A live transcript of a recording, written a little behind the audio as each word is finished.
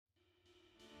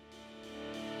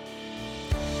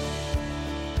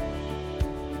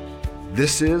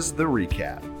This is The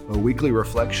Recap, a weekly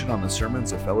reflection on the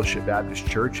sermons of Fellowship Baptist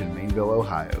Church in Mainville,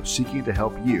 Ohio, seeking to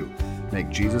help you make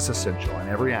Jesus essential in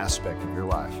every aspect of your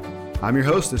life. I'm your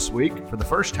host this week, for the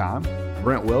first time,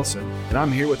 Brent Wilson, and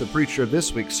I'm here with the preacher of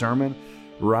this week's sermon,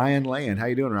 Ryan Land. How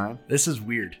you doing, Ryan? This is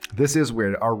weird. This is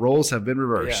weird. Our roles have been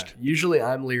reversed. Yeah. Usually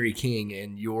I'm Larry King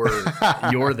and you're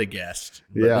the guest.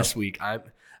 But this week I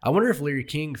wonder if Larry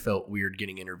King felt weird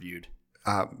getting interviewed.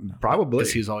 Probably.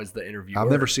 Because he's always the interviewer. I've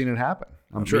never seen it happen.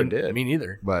 I'm sure it did. Me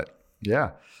neither. But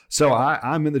yeah. So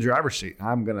I'm in the driver's seat.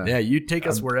 You take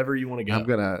us wherever you want to go. I'm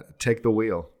going to take the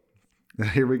wheel.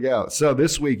 Here we go. So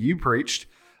this week you preached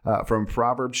from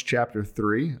Proverbs chapter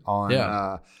 3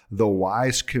 on the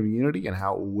wise community and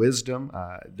how wisdom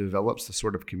develops the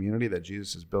sort of community that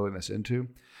Jesus is building us into.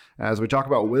 As we talk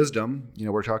about wisdom,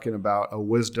 we're talking about a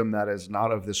wisdom that is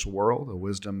not of this world, a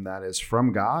wisdom that is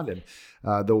from God, and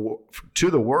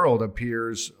to the world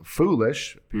appears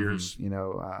foolish. Appears,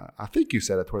 I think you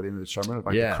said it toward the end of the sermon,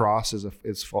 like the cross is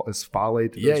folly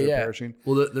to those who are perishing.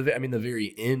 Well, the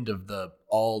very end of the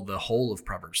whole of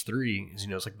Proverbs 3 is,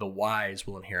 it's like the wise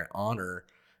will inherit honor,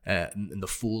 and the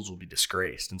fools will be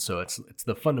disgraced. And so it's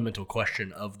the fundamental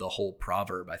question of the whole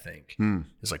proverb, I think.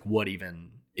 It's like, what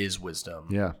even is wisdom?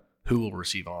 Yeah. Who will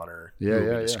receive honor? Who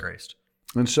will be disgraced?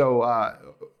 And so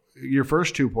your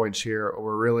first 2 points here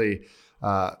were really,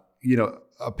 a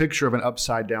picture of an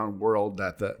upside down world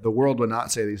that the world would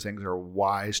not say these things are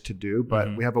wise to do,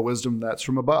 but we have a wisdom that's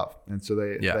from above. And so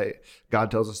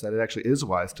God tells us that it actually is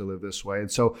wise to live this way.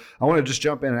 And so I want to just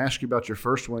jump in and ask you about your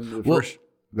first one.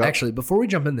 Actually, before we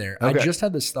jump in there, I just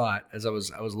had this thought as I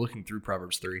was looking through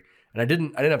Proverbs 3, and I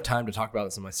didn't have time to talk about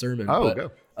this in my sermon.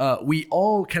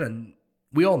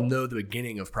 We all know the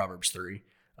beginning of Proverbs 3.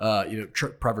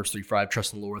 Proverbs 3:5,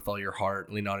 trust in the Lord with all your heart,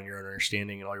 lean not on your own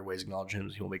understanding, in all your ways acknowledge him,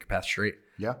 he will make your path straight.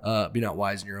 Yeah. Be not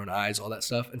wise in your own eyes, all that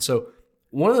stuff. And so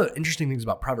one of the interesting things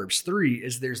about Proverbs 3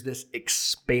 is there's this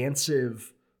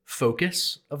expansive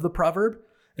focus of the proverb.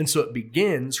 And so it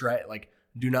begins, right? Like,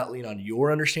 do not lean on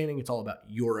your understanding. It's all about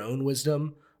your own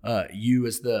wisdom, you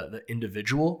as the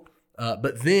individual.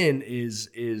 But then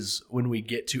is when we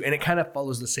get to, and it kind of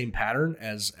follows the same pattern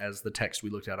as the text we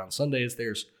looked at on Sunday, is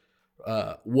there's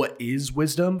what is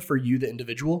wisdom for you, the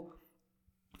individual,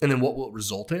 and then what will it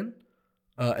result in?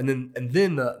 And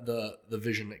then the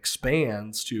vision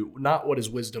expands to not what is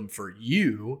wisdom for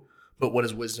you, but what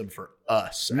is wisdom for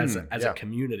us as a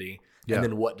community. Yeah. And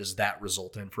then what does that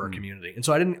result in for our community? And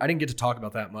so I didn't get to talk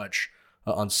about that much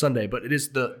on Sunday, but it is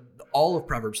all of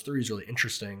Proverbs 3 is really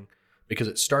interesting because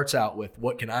it starts out with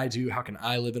what can I do? How can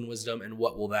I live in wisdom? And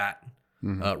what will that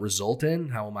result in?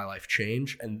 How will my life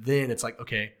change? And then it's like,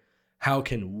 okay, how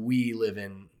can we live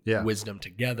in wisdom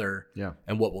together? Yeah.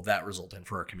 And what will that result in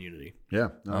for our community? Yeah,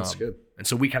 that's good. And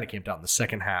so we kind of camped out in the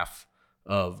second half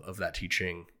of that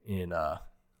teaching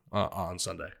on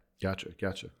Sunday. Gotcha.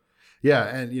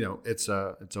 Yeah, and it's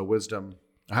a wisdom.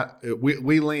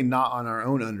 We lean not on our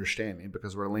own understanding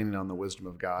because we're leaning on the wisdom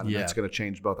of God, and that's going to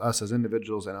change both us as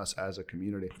individuals and us as a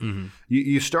community.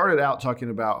 You started out talking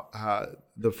about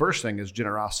the first thing is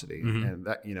generosity, and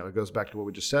that it goes back to what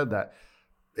we just said, that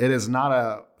it is not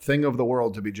a thing of the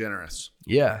world to be generous.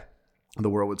 Yeah, the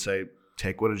world would say,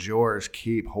 take what is yours,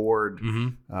 keep, hoard,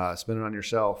 spend it on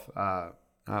yourself.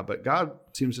 But God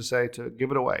seems to say to give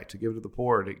it away, to give to the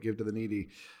poor, to give to the needy.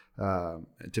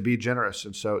 To be generous.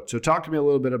 And so talk to me a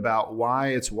little bit about why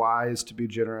it's wise to be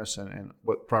generous and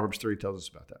what Proverbs 3 tells us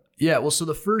about that. Yeah, well, so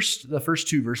the first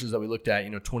two verses that we looked at,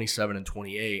 27 and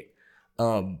 28,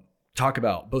 talk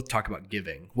about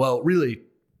giving. Well, really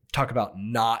talk about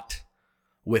not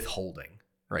withholding,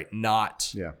 right?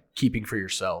 Not keeping for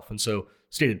yourself. And so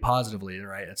stated positively,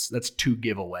 right? That's to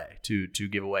give away, to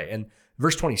give away. And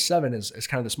verse 27 is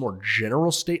kind of this more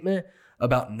general statement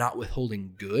about not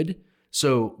withholding good.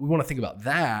 So we want to think about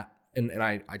that, and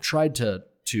I tried to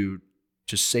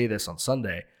say this on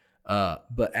Sunday,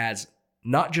 but as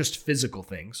not just physical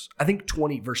things. I think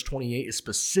verse 28 is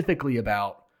specifically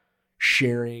about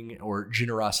sharing or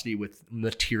generosity with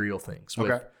material things,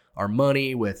 with our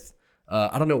money, with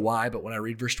I don't know why, but when I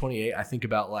read verse 28, I think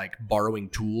about like borrowing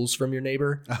tools from your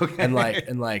neighbor, and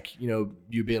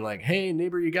you being like, hey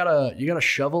neighbor, you got a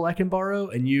shovel I can borrow,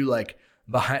 and you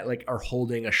are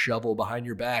holding a shovel behind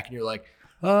your back, and you're like,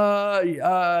 can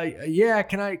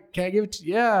I give it to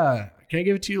you? Yeah. Can I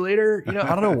give it to you later? I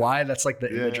don't know why that's like the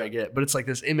image I get, but it's like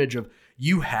this image of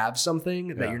you have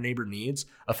something that your neighbor needs,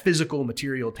 a physical,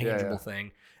 material, tangible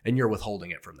thing, and you're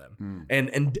withholding it from them.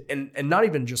 And not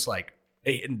even just like,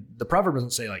 and the proverb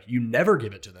doesn't say like you never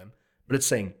give it to them, but it's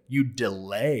saying you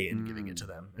delay in giving it to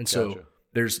them. And so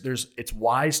it's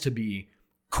wise to be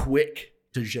quick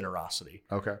to generosity.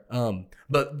 Okay.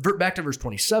 But back to verse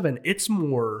 27, it's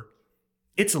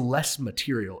less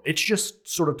material. It's just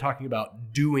sort of talking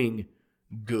about doing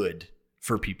good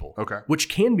for people. Okay. Which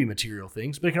can be material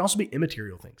things, but it can also be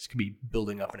immaterial things. It can be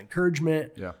building up an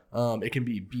encouragement. Yeah. It can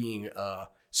be being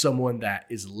someone that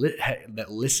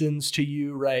that listens to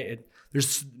you, right?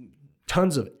 There's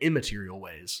tons of immaterial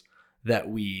ways that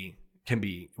we can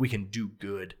do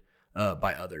good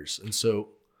by others. And so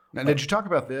now, did you talk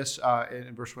about this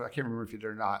in verse 1? I can't remember if you did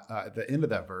or not. At the end of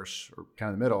that verse, or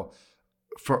kind of the middle,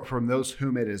 from those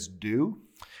whom it is due.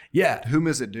 Yeah. To whom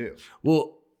is it due?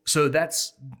 Well, so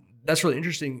that's really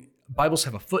interesting. Bibles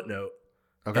have a footnote.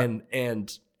 Okay.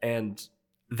 And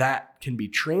that can be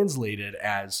translated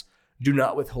as do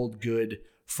not withhold good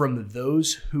from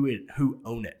those who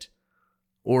own it.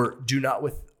 Or do not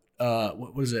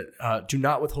do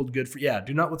not withhold good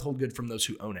do not withhold good from those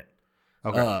who own it.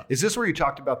 Okay. Is this where you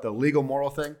talked about the legal moral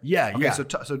thing? Yeah. Okay, yeah.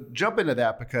 So jump into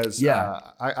that because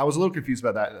I was a little confused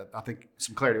about that. I think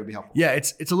some clarity would be helpful. Yeah,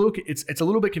 it's a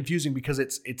little bit confusing because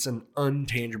it's an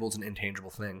intangible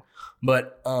thing.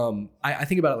 But I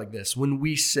think about it like this: when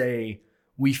we say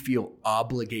we feel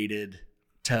obligated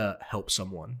to help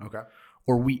someone, okay,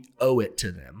 or we owe it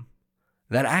to them,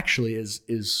 that actually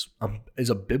is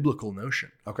a biblical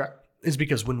notion. Okay. Is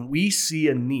because when we see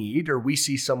a need or we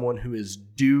see someone who is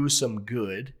due some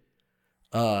good,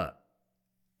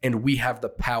 and we have the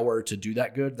power to do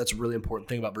that good, that's a really important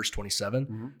thing about verse 27.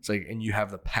 Mm-hmm. It's like, and you have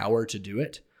the power to do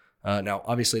it. Now,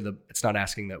 obviously, it's not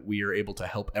asking that we are able to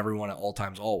help everyone at all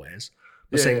times, always.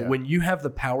 But saying when you have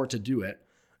the power to do it,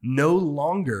 no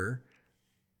longer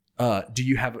do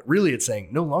you have, really it's saying,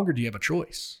 no longer do you have a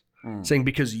choice. Saying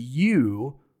because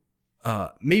you,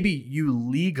 maybe you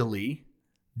legally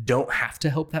don't have to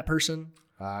help that person.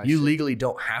 You legally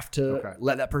don't have to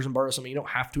let that person borrow something. You don't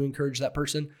have to encourage that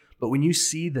person. But when you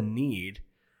see the need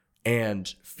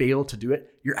and fail to do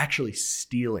it, you're actually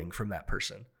stealing from that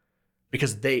person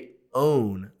because they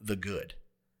own the good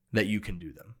that you can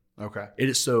do them. Okay. It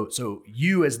is so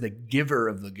you as the giver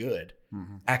of the good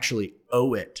actually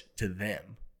owe it to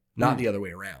them, not the other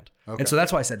way around. Okay. And so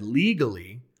that's why I said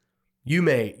legally, you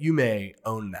may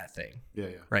own that thing. Yeah.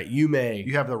 Right. You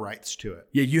have the rights to it.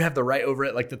 Yeah. You have the right over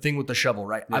it. Like the thing with the shovel,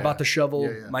 right? Yeah. I bought the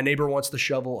shovel. Yeah. My neighbor wants the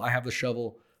shovel. I have the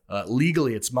shovel.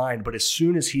 Legally it's mine. But as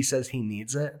soon as he says he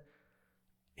needs it,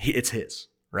 it's his,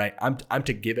 right? I'm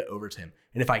to give it over to him.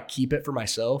 And if I keep it for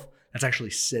myself, that's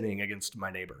actually sinning against my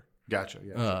neighbor. Gotcha.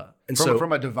 Yeah. And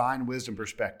from a divine wisdom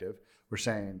perspective, we're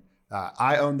saying,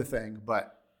 I own the thing,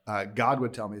 but God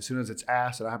would tell me as soon as it's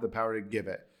asked and I have the power to give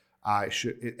it,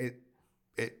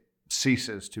 it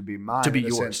ceases to be mine, to be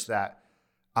yours. Sense that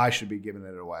I should be giving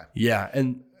it away. Yeah,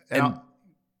 and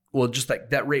well, just like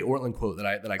that Ray Ortlund quote that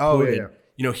I quoted. Yeah.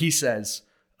 You know, he says,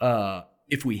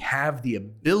 "If we have the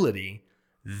ability,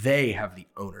 they have the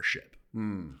ownership."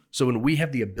 So when we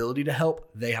have the ability to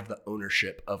help, they have the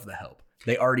ownership of the help.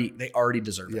 They already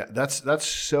deserve it. Yeah, that's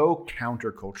so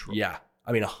countercultural. Yeah,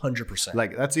 I mean 100%.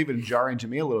 Like that's even jarring to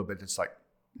me a little bit. It's like,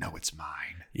 no, it's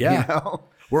mine. Yeah. You know?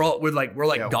 We're like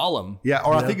Gollum. Yeah.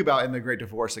 Or I think about in The Great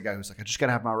Divorce, the guy who's like, I just got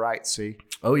to have my rights. See?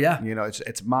 Oh yeah. You know,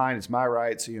 it's mine. It's my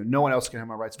rights. You know, no one else can have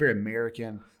my rights. Very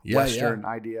American, Western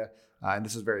idea. And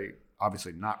this is very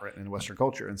obviously not written in Western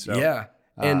culture. And so,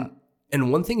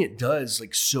 and one thing it does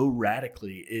like so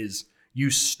radically is you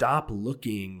stop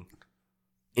looking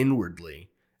inwardly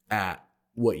at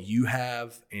what you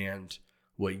have and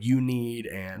what you need.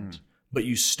 But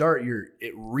you start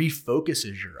it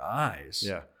refocuses your eyes.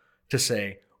 Yeah. To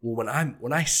say, well,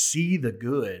 when I see the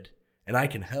good and I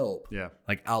can help,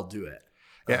 like I'll do it.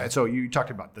 Yeah. So you talked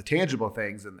about the tangible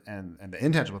things and the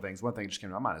intangible things. One thing that just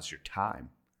came to my mind is your time.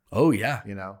 Oh yeah.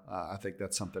 You know, I think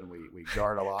that's something we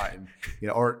guard a lot, and you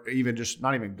know, or even just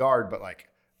not even guard, but like,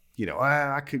 you know,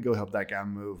 I could go help that guy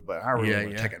move, but I really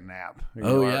want to take a nap. You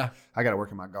know, I got to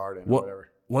work in my garden or whatever.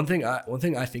 One thing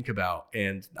I think about,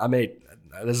 and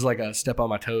this is like a step on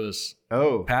my toes.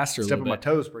 Pastor, step on my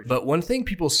toes. But one thing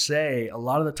people say a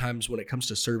lot of the times when it comes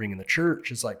to serving in the church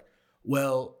is like,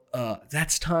 well,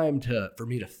 that's time for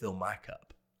me to fill my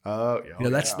cup.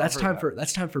 That's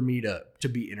time for me to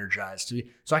be energized.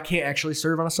 So I can't actually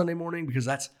serve on a Sunday morning because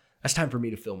that's time for me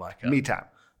to fill my cup. Me time.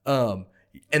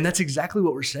 And that's exactly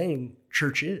what we're saying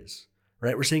church is,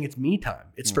 right? We're saying it's me time.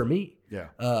 It's for me. Yeah.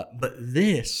 But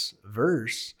this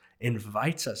verse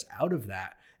invites us out of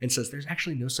that and says there's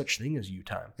actually no such thing as you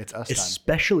time. It's us time.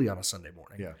 Especially on a Sunday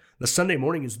morning. Yeah. The Sunday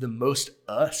morning is the most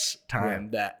us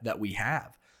time that we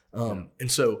have.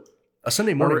 And so a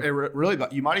Sunday morning. Really,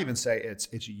 you might even say it's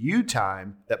you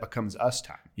time that becomes us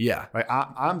time. Yeah. Right.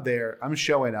 I'm there. I'm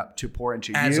showing up to pour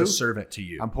into as a servant to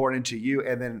you. I'm pouring into you.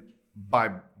 And then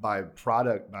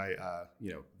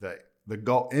the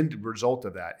goal end result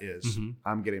of that is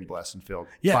I'm getting blessed and filled.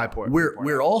 Yeah,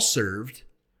 we're all served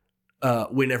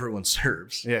when everyone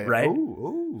serves. Yeah, right.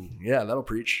 Ooh. Yeah, that'll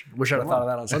preach. Wish I'd have thought of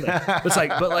that on Sunday.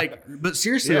 But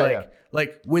seriously,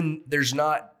 like when there's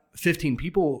not 15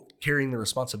 people carrying the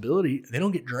responsibility, they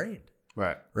don't get drained.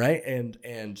 Right. And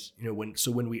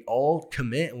when we all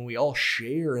commit, when we all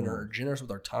share and are generous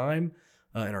with our time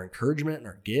and our encouragement and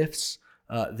our gifts,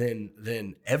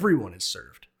 then everyone is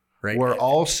served. Right. We're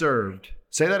all served.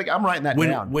 Say that again. I'm writing that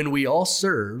down. When we all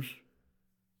serve,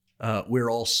 we're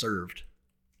all served,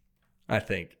 I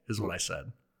think is what I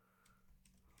said.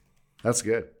 That's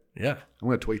good. Yeah. I'm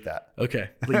going to tweet that. Okay.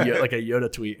 Like a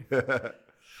Yoda tweet. No,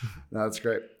 that's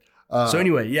great. So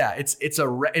anyway, yeah, it's a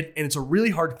really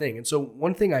hard thing. And so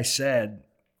one thing I said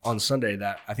on Sunday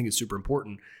that I think is super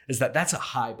important is that's a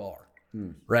high bar,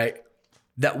 right?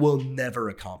 That we'll never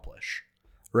accomplish,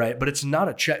 right? But it's not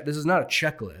this is not a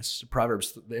checklist.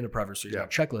 The end of Proverbs 3 is not a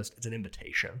checklist. It's an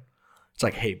invitation. It's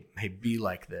like, hey, be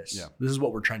like this. Yeah. This is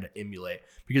what we're trying to emulate,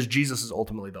 because Jesus is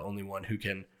ultimately the only one who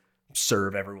can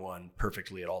serve everyone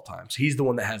perfectly at all times. He's the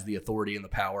one that has the authority and the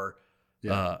power.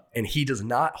 Yeah. And he does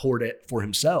not hoard it for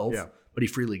himself, but he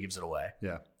freely gives it away.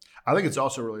 Yeah. I think it's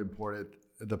also really important,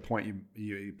 the point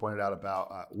you pointed out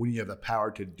about when you have the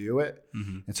power to do it.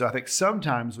 Mm-hmm. And so I think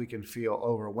sometimes we can feel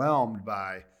overwhelmed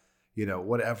by,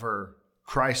 whatever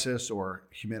crisis or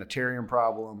humanitarian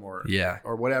problem or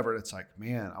whatever. And it's like,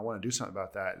 man, I want to do something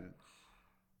about that. And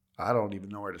I don't even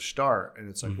know where to start. And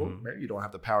it's like, well, maybe you don't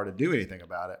have the power to do anything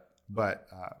about it. But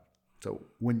so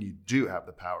when you do have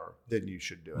the power, then you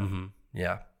should do it. Mm-hmm.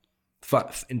 Yeah.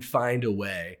 And find a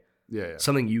way. Yeah.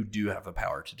 Something you do have the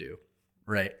power to do.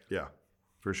 Right. Yeah,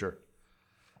 for sure.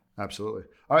 Absolutely.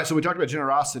 All right. So we talked about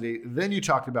generosity. Then you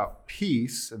talked about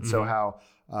peace. And so how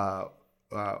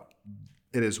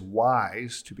it is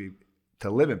wise to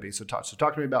live in peace. So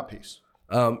talk to me about peace.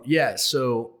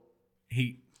 So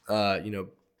he,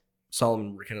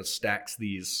 Solomon kind of stacks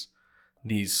these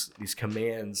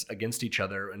commands against each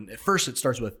other. And at first it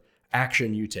starts with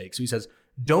action you take. So he says,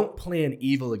 don't plan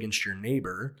evil against your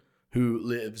neighbor who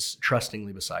lives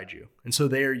trustingly beside you. And so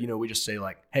there, we just say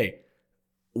like, hey,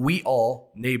 we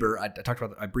all neighbor,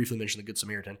 I briefly mentioned the Good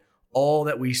Samaritan, all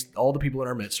the people in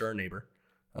our midst are our neighbor.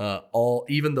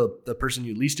 Even the person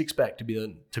you least expect to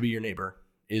be your neighbor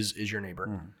is your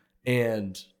neighbor.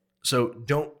 And so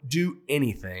don't do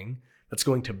anything that's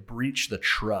going to breach the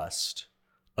trust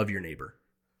of your neighbor,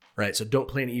 right? So don't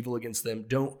plan evil against them.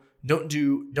 Don't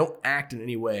act in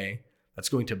any way that's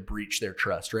going to breach their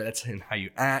trust, right? That's in how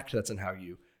you act. That's in how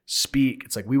you speak.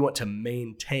 It's like we want to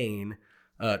maintain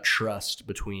trust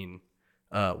between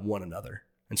one another.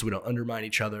 And so we don't undermine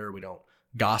each other. We don't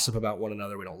gossip about one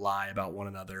another. We don't lie about one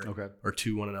another or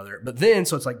to one another. But then,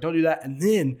 so it's like, don't do that. And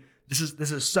then this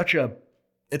is such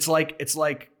it's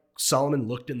like Solomon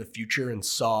looked in the future and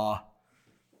saw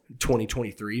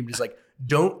 2023. He's like,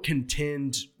 don't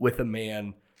contend with a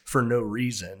man for no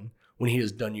reason when he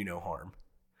has done you no harm.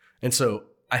 And so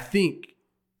I think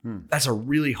that's a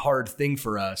really hard thing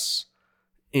for us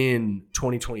in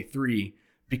 2023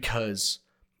 because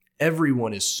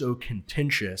everyone is so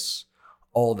contentious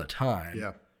all the time.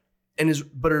 Yeah.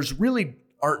 But really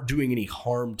aren't doing any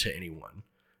harm to anyone,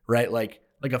 right? Like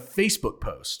a Facebook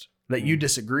post that you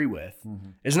disagree with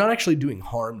is not actually doing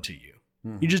harm to you.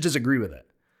 You just disagree with it.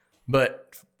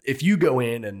 But if you go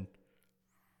in and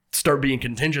start being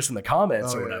contentious in the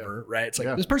comments or whatever, right? It's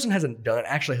like this person hasn't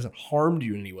harmed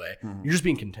you in any way. You're just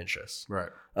being contentious. Right.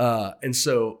 And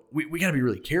so we got to be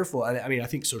really careful. I mean, I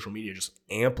think social media just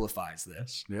amplifies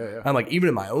this. Yeah. I'm like, even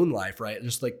in my own life, right?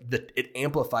 Just like it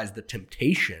amplifies the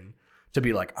temptation to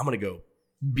be like, I'm going to go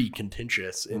be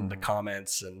contentious in the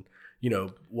comments and,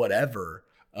 whatever.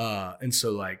 And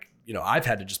so like, I've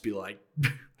had to just be like,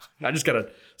 I just got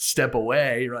to step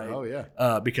away, right? Oh,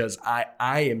 yeah. Because I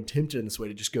am tempted in this way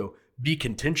to just go be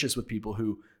contentious with people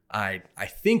who I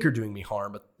think are doing me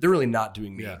harm, but they're really not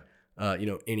doing me,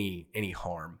 any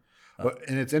harm.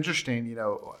 And it's interesting,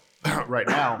 right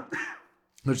now,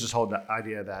 there's this whole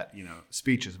idea that,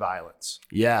 speech is violence.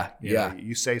 Yeah.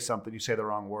 You say something, you say the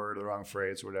wrong word or the wrong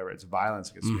phrase or whatever, it's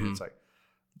violence against me. It's like,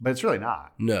 but it's really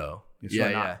not. No. It's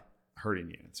really not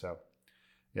hurting you. And so,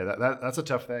 yeah, that's a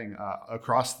tough thing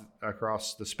across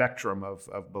the spectrum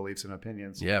of beliefs and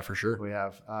opinions. Yeah, for sure. We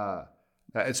have.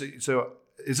 So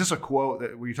is this a quote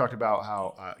where you talked about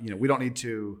how we don't need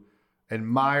to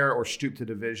admire or stoop to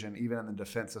division even in the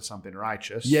defense of something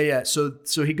righteous? Yeah. So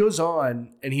he goes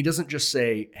on and he doesn't just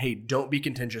say, hey, don't be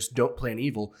contentious, don't plan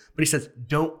evil, but he says,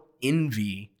 don't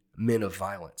envy men of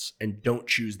violence and don't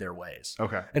choose their ways.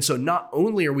 Okay. And so not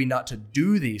only are we not to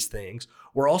do these things,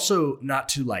 we're also not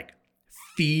to like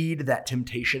feed that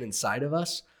temptation inside of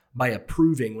us by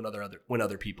approving when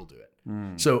other people do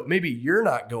it. So maybe you're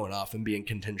not going off and being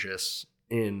contentious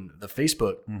in the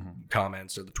Facebook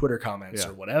comments or the Twitter comments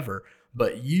or whatever,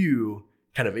 but you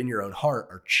kind of in your own heart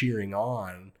are cheering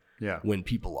on when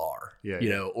people are, you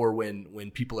know, or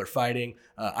when people are fighting.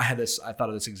 I thought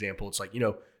of this example. It's like, you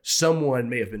know, someone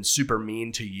may have been super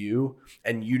mean to you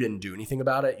and you didn't do anything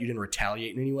about it. You didn't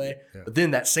retaliate in any way. Yeah. But then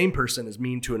that same person is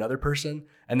mean to another person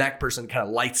and that person kind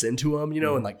of lights into them, you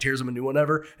know, and like tears them a new one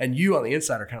ever. And you on the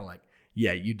inside are kind of like,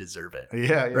 yeah, you deserve it.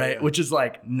 Yeah. Right. Yeah. Which is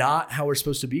like not how we're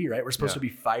supposed to be, right? We're supposed to be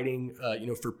fighting, you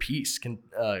know, for peace, you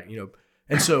know.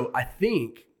 And so I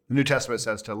think the New Testament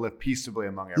says to live peaceably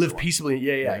among everyone. Live peaceably.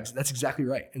 Yeah. That's exactly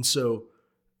right. And so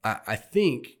I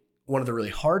think one of the really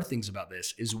hard things about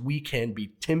this is we can be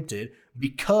tempted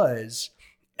because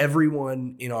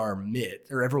everyone in our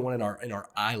midst or everyone in our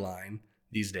eye line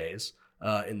these days,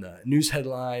 in the news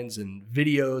headlines and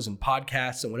videos and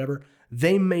podcasts and whatever,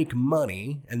 they make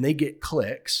money and they get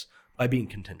clicks by being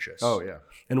contentious. Oh yeah.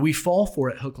 And we fall for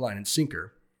it hook, line, and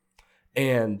sinker.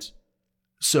 And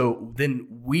so then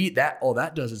all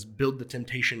that does is build the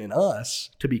temptation in us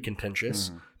to be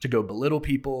contentious, to go belittle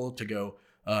people, to go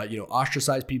you know,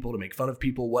 ostracize people, to make fun of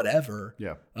people, whatever.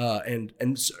 Yeah.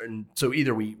 And so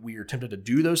either we are tempted to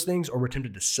do those things or we're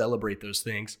tempted to celebrate those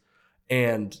things.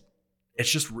 And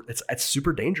it's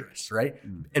super dangerous, right?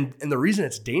 And the reason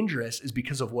it's dangerous is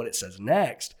because of what it says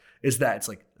next is that it's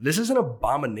like, this is an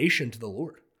abomination to the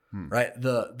Lord. Right.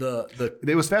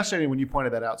 It was fascinating when you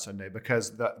pointed that out Sunday,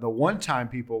 because the one time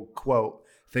people quote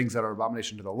things that are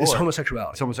abomination to the Lord, it's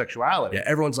homosexuality. It's homosexuality. Yeah.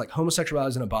 Everyone's like,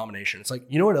 homosexuality is an abomination. It's like,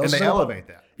 you know what else? And they elevate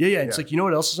that. Yeah. It's like, you know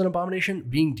what else is an abomination?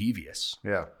 Being devious.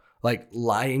 Yeah. Like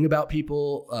lying about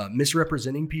people,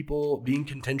 misrepresenting people, being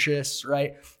contentious,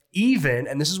 right? Even,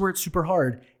 and this is where it's super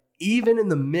hard, even in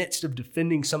the midst of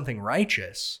defending something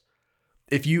righteous,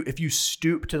 if you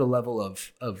stoop to the level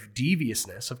of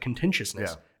deviousness, of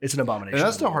contentiousness, it's an abomination. And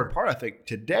that's the hard part, I think,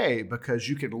 today, because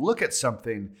you can look at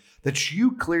something that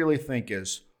you clearly think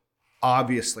is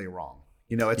obviously wrong.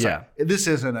 You know, it's like, this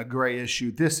isn't a gray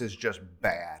issue. This is just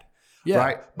bad. Yeah.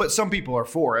 Right. But some people are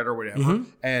for it or whatever.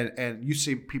 And you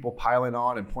see people piling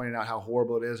on and pointing out how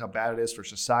horrible it is, how bad it is for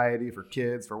society, for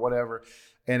kids, for whatever.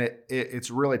 And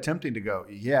it's really tempting to go,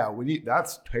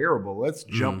 that's terrible. Let's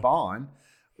jump on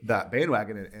that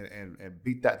bandwagon and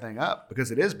beat that thing up because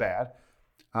it is bad.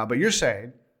 But you're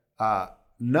saying,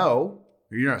 no,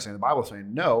 you're not saying, the Bible's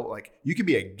saying no, like you can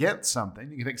be against something.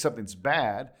 You can think something's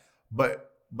bad,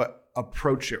 but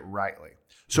approach it rightly.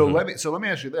 So let me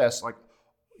ask you this, like,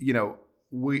 you know,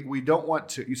 we don't want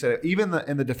to, you said even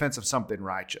in the defense of something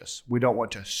righteous, we don't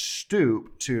want to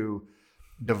stoop to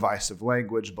divisive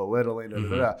language, belittling,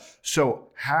 So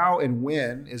how and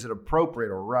when is it appropriate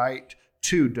or right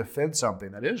to defend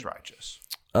something that is righteous?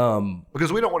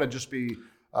 Because we don't want to just be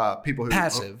people who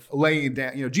passive, laying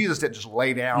down. You know, Jesus didn't just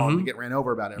lay down and get ran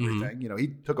over about everything. You know, he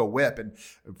took a whip and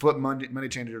flipped money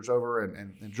changers over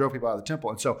and drove people out of the temple.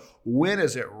 And so when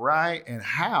is it right, and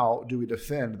how do we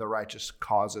defend the righteous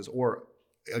causes or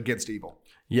against evil?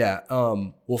 Yeah.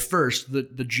 Well, first,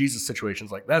 the Jesus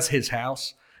situation's like, that's his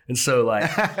house. And so like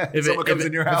if someone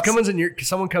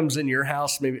comes in your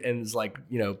house maybe and is like,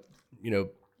 you know,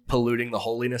 polluting the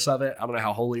holiness of it. I don't know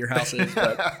how holy your house is,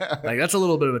 but like that's a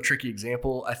little bit of a tricky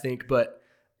example, I think. But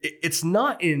it's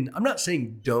not I'm not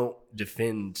saying don't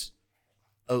defend.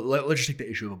 Let's just take the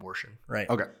issue of abortion, right?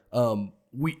 Okay.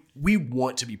 We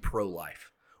want to be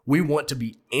pro-life. We want to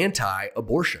be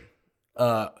anti-abortion.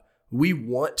 We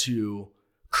want to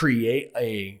create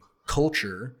a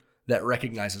culture that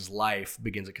recognizes life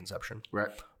begins at conception. Right.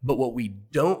 But what we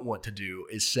don't want to do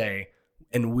is say,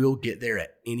 and we'll get there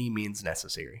at any means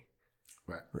necessary.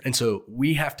 Right. And so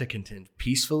we have to contend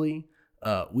peacefully.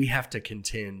 We have to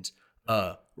contend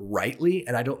rightly.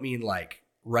 And I don't mean like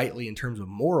rightly in terms of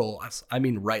moral. I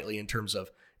mean rightly in terms of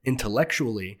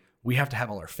intellectually. We have to have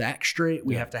all our facts straight.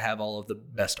 We have to have all of the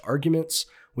best arguments.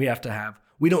 We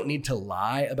don't need to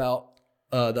lie about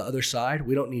the other side.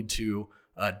 We don't need to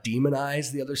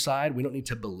demonize the other side. We don't need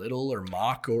to belittle or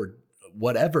mock or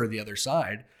whatever the other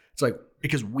side. It's like,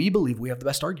 because we believe we have the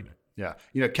best argument. Yeah.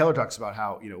 You know, Keller talks about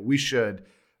how, you know, we should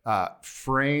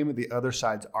frame the other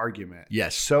side's argument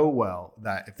so well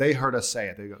that if they heard us say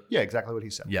it, they go, yeah, exactly what he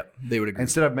said. Yep. They would agree.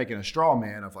 Instead of making a straw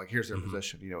man of like, here's their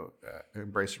position, you know,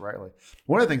 embrace it rightly.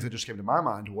 One of the things that just came to my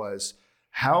mind was,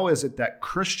 how is it that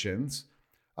Christians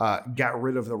got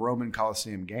rid of the Roman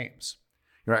Colosseum games?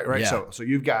 Right. Yeah. So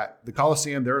you've got the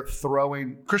Colosseum. They're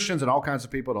throwing Christians and all kinds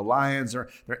of people to lions. They're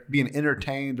being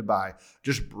entertained by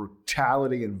just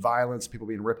brutality and violence, people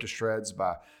being ripped to shreds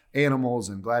by animals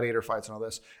and gladiator fights and all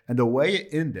this. And the way it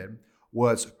ended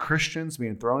was Christians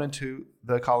being thrown into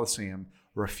the Colosseum,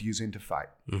 refusing to fight.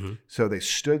 Mm-hmm. So they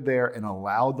stood there and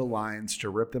allowed the lions to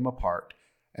rip them apart.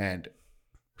 And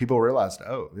people realized,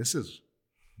 oh, this is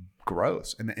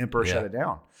gross. And the emperor shut it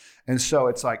down. And so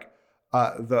it's like,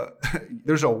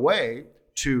 there's a way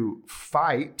to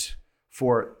fight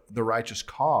for the righteous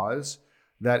cause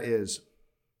that is,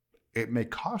 it may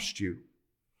cost you,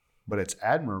 but it's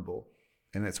admirable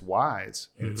and it's wise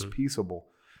and it's peaceable,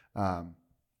 and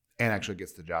actually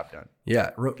gets the job done.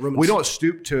 Yeah. We don't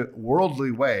stoop to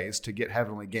worldly ways to get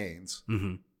heavenly gains.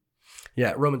 Mm-hmm.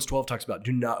 Yeah. Romans 12 talks about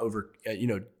do not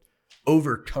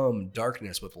overcome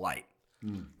darkness with light,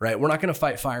 right? We're not going to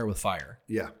fight fire with fire.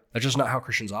 Yeah. That's just not how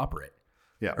Christians operate.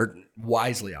 Yeah. Or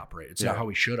wisely operate. It's not how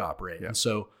we should operate. Yeah. And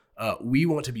so we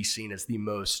want to be seen as the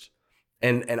most,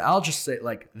 and I'll just say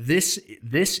like this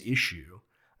issue,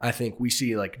 I think we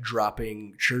see like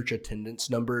dropping church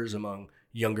attendance numbers among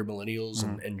younger millennials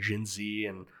and Gen Z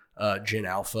and Gen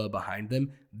Alpha behind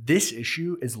them. This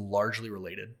issue is largely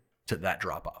related to that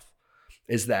drop off,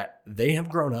 is that they have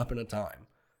grown up in a time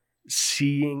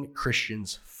seeing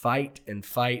Christians fight and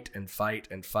fight and fight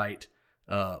and fight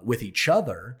with each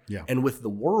other and with the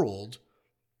world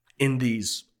in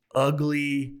these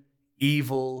ugly,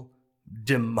 evil,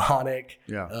 demonic,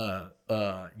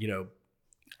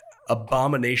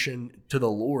 abomination to the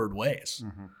Lord ways.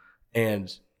 Mm-hmm.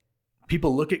 And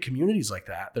people look at communities like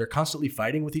that are constantly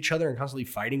fighting with each other and constantly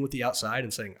fighting with the outside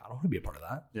and saying, I don't want to be a part of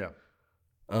that. Yeah.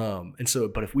 And so,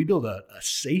 but if we build a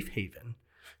safe haven,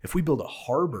 if we build a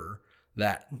harbor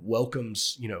that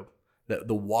welcomes, that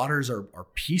the waters are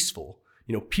peaceful,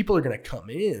 people are going to come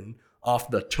in off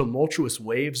the tumultuous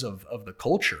waves of the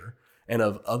culture and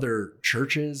of other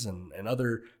churches and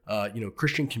other,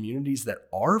 Christian communities that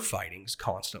are fighting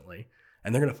constantly.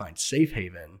 And they're going to find safe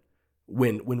haven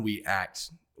when we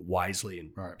act wisely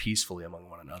and peacefully among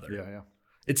one another. Yeah.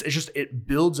 It's just, it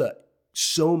builds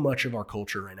so much of our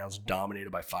culture right now is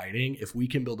dominated by fighting. If we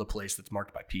can build a place that's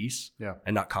marked by peace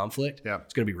and not conflict,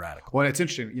 it's going to be radical. Well, it's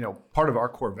interesting, part of our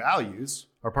core values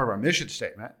or part of our mission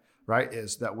statement, right,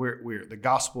 is that we're the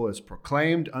gospel is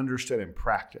proclaimed, understood, and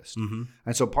practiced. Mm-hmm.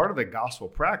 And so part of the gospel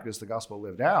practice, the gospel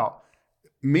lived out,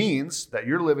 means that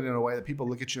you're living in a way that people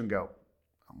look at you and go,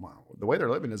 wow, the way they're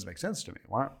living doesn't make sense to me.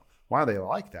 Why are they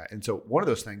like that? And so one of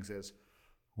those things is,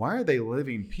 why are they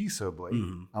living peaceably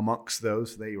amongst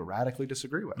those they radically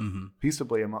disagree with? Mm-hmm.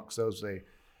 Peaceably amongst those they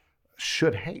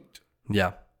should hate.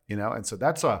 Yeah. And so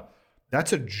that's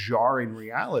a jarring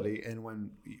reality. And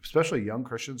when, especially young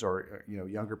Christians or,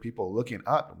 younger people looking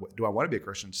up, do I want to be a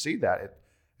Christian? See that it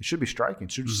should be striking.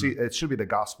 It should be the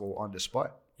gospel on display.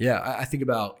 Yeah. I think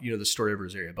about, the story of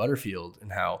Rosaria Butterfield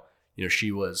and how,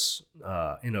 she was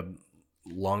in a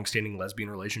long-standing lesbian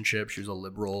relationship. She was a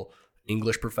liberal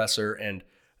English professor, and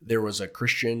there was a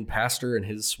Christian pastor and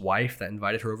his wife that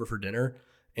invited her over for dinner,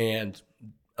 and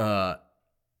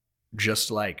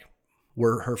just like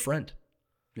were her friend.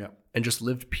 Yeah. And just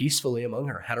lived peacefully among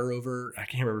her, had her over, I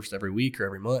can't remember if it's every week or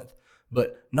every month.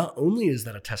 But not only is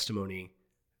that a testimony,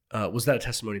 was that a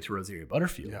testimony to Rosaria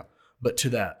Butterfield, but to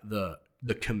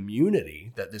the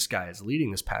community that this guy is leading,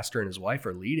 this pastor and his wife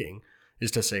are leading, is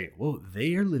to say, whoa,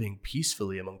 they are living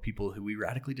peacefully among people who we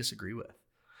radically disagree with.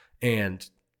 And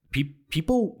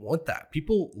people want that.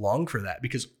 People long for that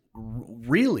because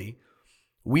really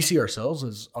we see ourselves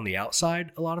as on the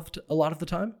outside a lot of the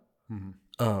time. Mm-hmm.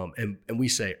 And we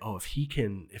say, oh,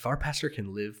 if our pastor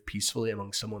can live peacefully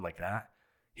among someone like that,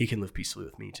 he can live peacefully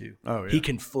with me too. Oh, yeah. He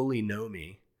can fully know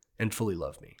me and fully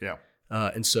love me. Yeah.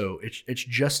 And so it's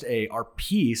just our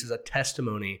peace is a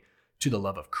testimony to the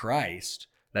love of Christ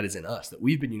that is in us, that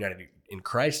we've been united in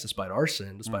Christ despite our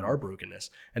sin, despite our brokenness,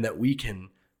 and that we can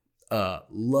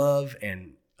love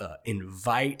and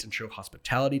invite and show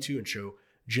hospitality to and show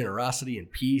generosity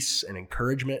and peace and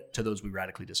encouragement to those we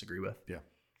radically disagree with. Yeah,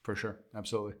 for sure.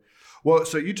 Absolutely. Well,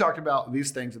 so you talked about these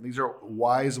things, and these are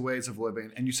wise ways of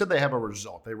living, and you said they have a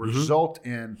result. They result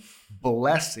in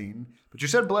blessing, but you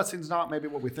said blessing's not maybe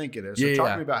what we think it is. So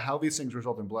talk to me about how these things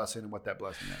result in blessing and what that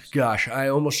blessing is. Gosh, I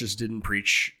almost just didn't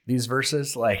preach these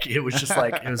verses. Like, it was just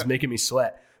like, it was making me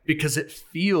sweat because it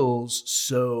feels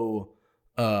so,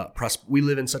 we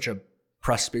live in such a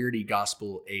prosperity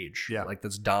gospel age, like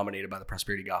that's dominated by the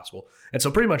prosperity gospel. And so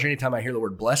pretty much anytime I hear the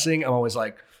word blessing, I'm always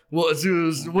like, well, what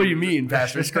do you mean,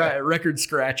 Pastor? Record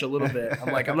scratch a little bit.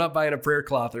 I'm like, I'm not buying a prayer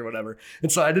cloth or whatever.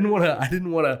 And so I didn't want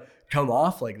to come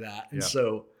off like that. And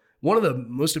so, one of the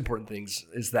most important things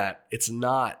is that it's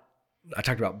not, I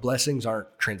talked about blessings aren't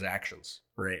transactions,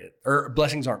 right? Or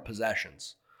blessings aren't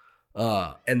possessions.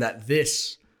 And that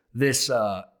this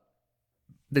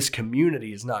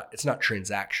community it's not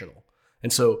transactional.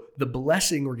 And so the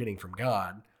blessing we're getting from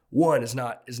God, one, is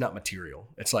not material.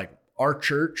 It's like our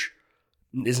church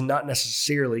is not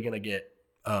necessarily going to get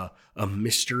a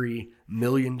mystery $1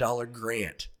 million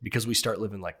grant because we start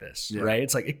living like this, right?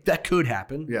 It's like that could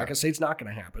happen. Like I say, it's not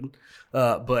going to happen,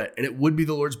 and it would be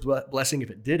the Lord's blessing if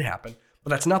it did happen. But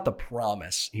that's not the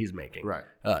promise he's making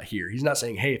here. He's not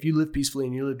saying, hey, if you live peacefully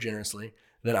and you live generously,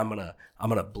 then I'm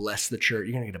gonna bless the church.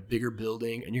 You're gonna get a bigger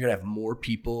building, and you're gonna have more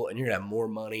people, and you're gonna have more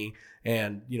money,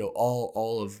 and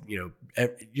all of you're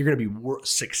gonna be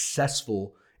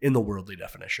successful in the worldly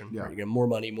definition. Yeah. Right? You get more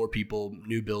money, more people,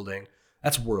 new building.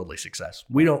 That's worldly success.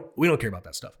 We don't care about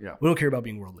that stuff. Yeah. We don't care about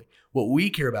being worldly. What we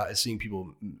care about is seeing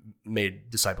people made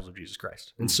disciples of Jesus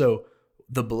Christ. And so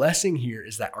the blessing here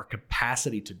is that our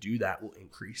capacity to do that will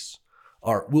increase.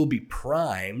 We'll be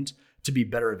primed to be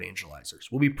better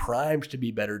evangelizers. We'll be primed to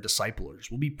be better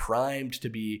disciplers. We'll be primed to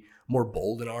be more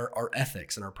bold in our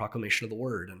ethics and our proclamation of the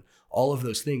word and all of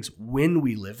those things. When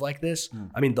we live like this,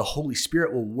 I mean, the Holy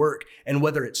Spirit will work. And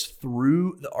whether it's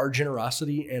through our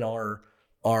generosity and our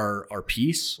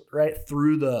peace, right?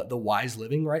 Through the wise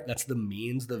living, right? That's the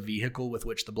means, the vehicle with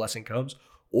which the blessing comes.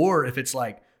 Or if it's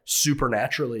like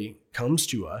supernaturally comes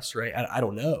to us, right? I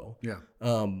don't know. Yeah.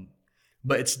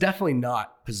 But it's definitely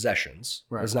not possessions.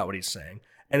 Right. That's not what he's saying.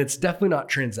 And it's definitely not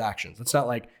transactions. It's not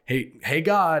like, hey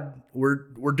God, we're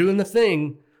doing the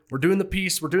thing. We're doing the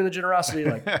peace. We're doing the generosity.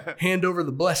 Like hand over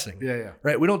the blessing. Yeah.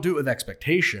 Right. We don't do it with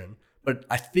expectation, but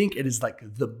I think it is like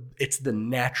it's the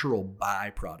natural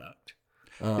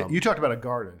byproduct. You talked about a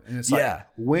garden, and it's like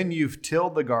when you've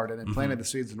tilled the garden and planted the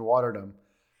seeds and watered them,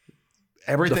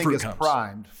 everything is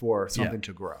primed for something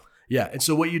to grow. Yeah. And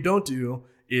so what you don't do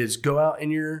is go out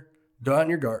in your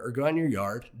garden or go out in your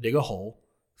yard, dig a hole,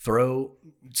 throw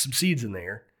some seeds in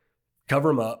there, cover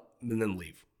them up, and then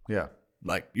leave. Yeah.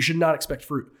 Like you should not expect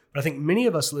fruit. But I think many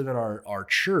of us live in our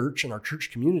church and our church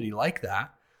community like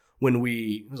that when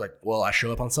it was like, well, I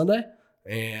show up on Sunday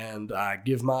and I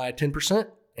give my 10%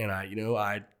 and I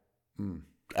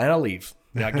leave.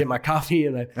 And I get my coffee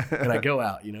and I go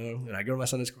out, and I go to my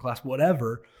Sunday school class,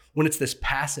 whatever. When it's this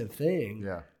passive thing,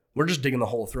 we're just digging the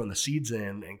hole, throwing the seeds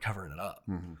in and covering it up.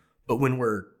 Mm-hmm. But when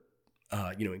we're,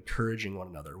 encouraging one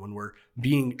another, when we're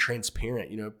being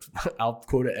transparent, I'll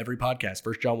quote it every podcast,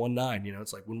 1 John 1:9,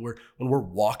 it's like when we're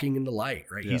walking in the light,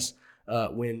 right? Yeah. He's,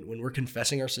 when we're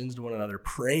confessing our sins to one another,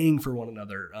 praying for one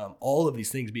another, all of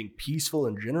these things, being peaceful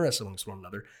and generous amongst one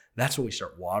another, that's when we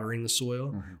start watering the soil.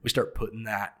 Mm-hmm. We start putting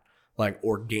that like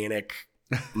organic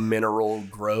mineral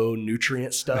grow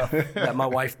nutrient stuff that my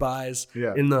wife buys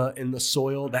in the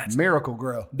soil. That's Miracle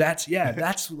Grow. That's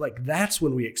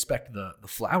when we expect the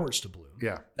flowers to bloom.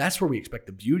 Yeah. That's where we expect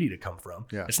the beauty to come from.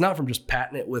 Yeah. It's not from just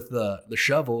patting it with the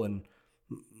shovel and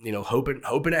hoping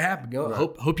it happens.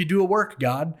 Hope you do a work,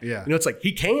 God. Yeah. It's like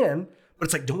he can, but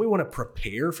it's like, don't we want to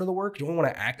prepare for the work? Don't we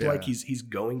want to act like he's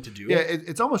going to do it? Yeah,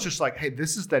 it's almost just like, hey,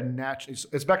 this is the natural.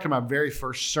 It's back to my very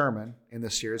first sermon in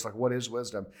this series. Like, what is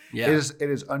wisdom? Yeah. It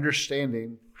is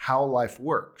understanding how life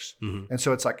works. Mm-hmm. And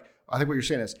so it's like, I think what you're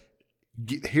saying is,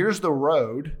 here's the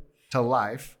road to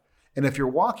life. And if you're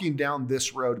walking down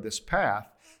this road, this path,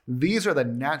 these are the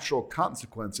natural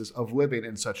consequences of living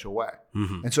in such a way.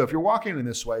 Mm-hmm. And so if you're walking in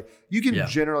this way, you can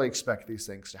generally expect these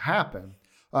things to happen.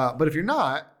 But if you're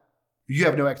not, you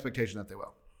have no expectation that they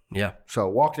will. Yeah. So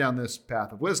walk down this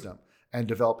path of wisdom and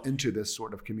develop into this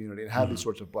sort of community and have these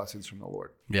sorts of blessings from the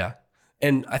Lord. Yeah.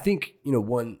 And I think,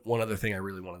 one other thing I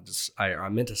really wanted to, I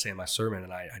meant to say in my sermon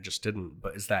and I just didn't,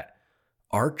 but is that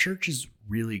our church is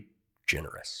really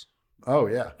generous. Oh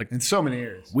yeah. Like in so many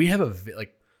areas. We have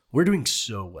we're doing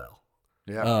so well.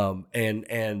 Yeah.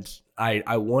 And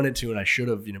I wanted to, and I should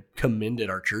have, commended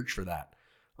our church for that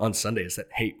on Sundays that,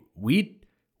 hey, we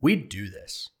do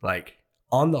this. Like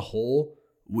on the whole,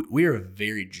 we are a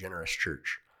very generous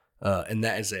church. And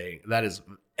that is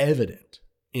evident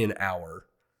in our,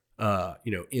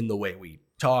 in the way we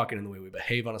talk and in the way we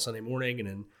behave on a Sunday morning.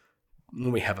 And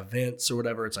when we have events or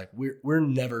whatever, it's like, we're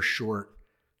never short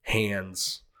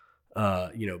hands,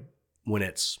 when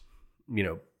it's,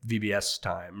 VBS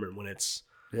time or when it's,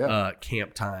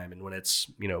 camp time and when it's,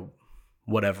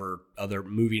 whatever other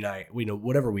movie night,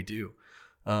 whatever we do.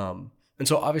 And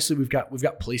so obviously we've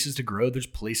got places to grow. There's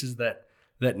places that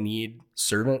need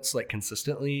servants like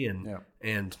consistently.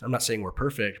 And I'm not saying we're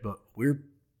perfect, but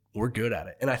we're good at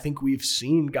it. And I think we've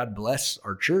seen God bless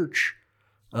our church.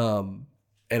 And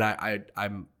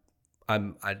I'm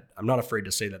I'm not afraid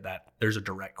to say that there's a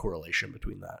direct correlation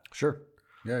between that. Sure.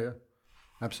 Yeah.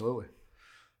 Absolutely.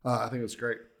 I think it's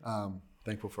great.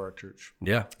 Thankful for our church.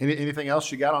 Yeah. Anything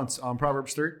else you got on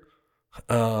Proverbs 3?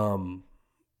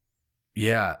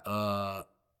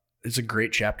 It's a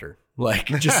great chapter. Like,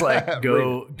 just like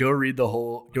go read the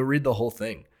whole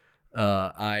thing.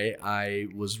 I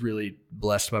was really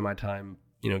blessed by my time,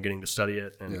 getting to study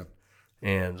it,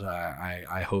 and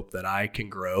I hope that I can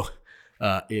grow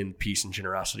in peace and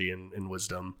generosity and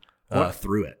wisdom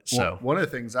through it. So one of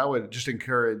the things I would just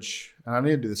encourage, and I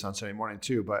need to do this on Sunday morning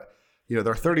too, but there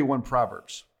are 31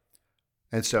 Proverbs.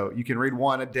 And so you can read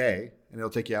one a day and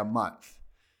it'll take you a month.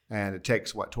 And it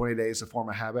takes 20 days to form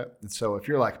a habit. And so if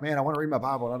you're like, man, I want to read my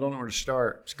Bible and I don't know where to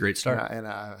start. It's a great start. And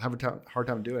I have a hard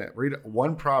time doing it. Read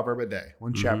one proverb a day,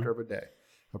 one chapter of a day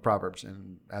of Proverbs.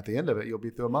 And at the end of it, you'll be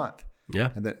through a month.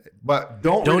 Yeah. And then, but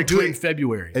don't do it in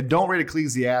February. And don't read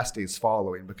Ecclesiastes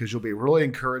following, because you'll be really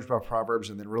encouraged by Proverbs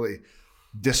and then really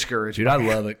discouraged. Dude, I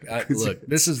love it. Look,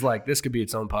 this could be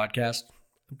its own podcast,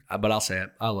 but I'll say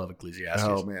it. I love Ecclesiastes.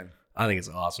 Oh, man. I think it's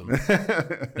awesome.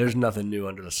 There's nothing new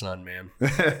under the sun, man.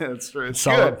 It's true. It's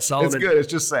good. Solomon, it's good. It's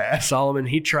just sad. Solomon,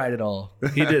 he tried it all.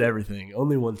 He did everything.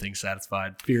 Only one thing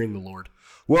satisfied: fearing the Lord.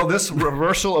 Well, this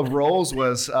reversal of roles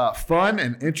was fun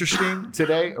and interesting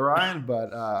today, Ryan,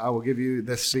 but I will give you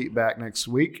this seat back next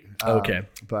week. Okay.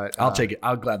 But I'll take it.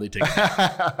 I'll gladly take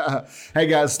it. Hey,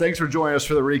 guys, thanks for joining us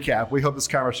for the recap. We hope this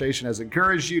conversation has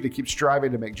encouraged you to keep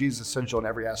striving to make Jesus essential in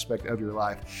every aspect of your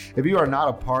life. If you are not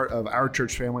a part of our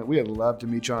church family, we would love to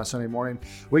meet you on a Sunday morning.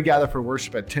 We gather for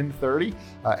worship at 10:30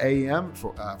 a.m.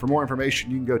 For more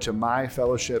information, you can go to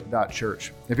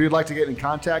myfellowship.church. If you'd like to get in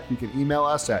contact, you can email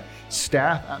us at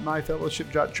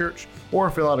staff@myfellowship.church or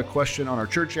fill out a question on our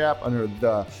church app under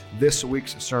the This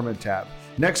Week's Sermon tab.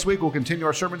 Next week, we'll continue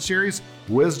our sermon series,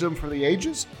 Wisdom for the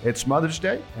Ages. It's Mother's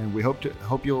Day, and we hope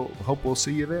we'll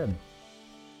see you then.